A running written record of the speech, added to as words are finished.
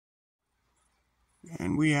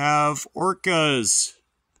And we have orcas.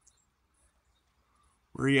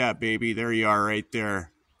 Where you at, baby? There you are, right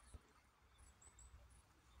there.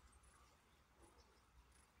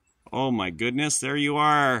 Oh my goodness, there you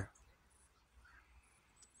are.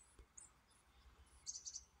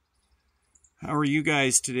 How are you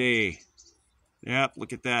guys today? Yep,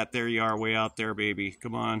 look at that. There you are, way out there, baby.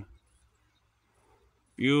 Come on.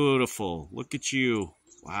 Beautiful. Look at you.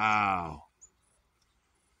 Wow.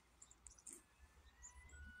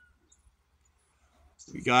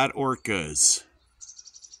 We got orcas.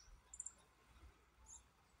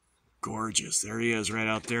 Gorgeous. There he is, right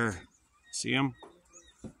out there. See him?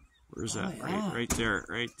 Where's that? Yeah. Right there,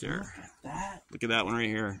 right there. Look at that. Look at that one right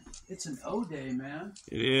here. It's an O day, man.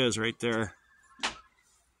 It is, right there.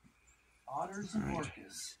 Otters and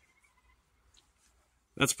orcas.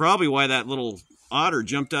 That's probably why that little otter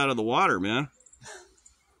jumped out of the water, man.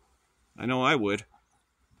 I know I would.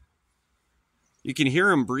 You can hear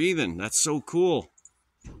him breathing. That's so cool.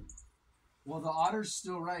 Well, the otter's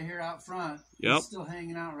still right here out front. Yep. He's still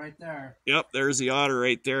hanging out right there. Yep, there's the otter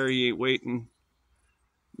right there. He ain't waiting.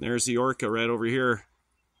 There's the orca right over here.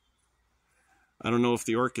 I don't know if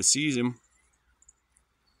the orca sees him,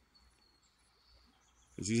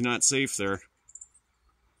 because he's not safe there.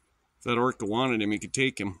 If that orca wanted him, he could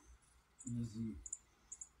take him. Easy.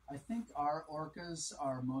 I think our orcas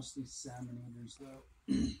are mostly salmon eaters, though.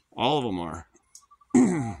 All of them are.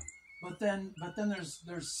 But then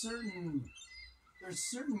there's certain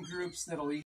groups that'll eat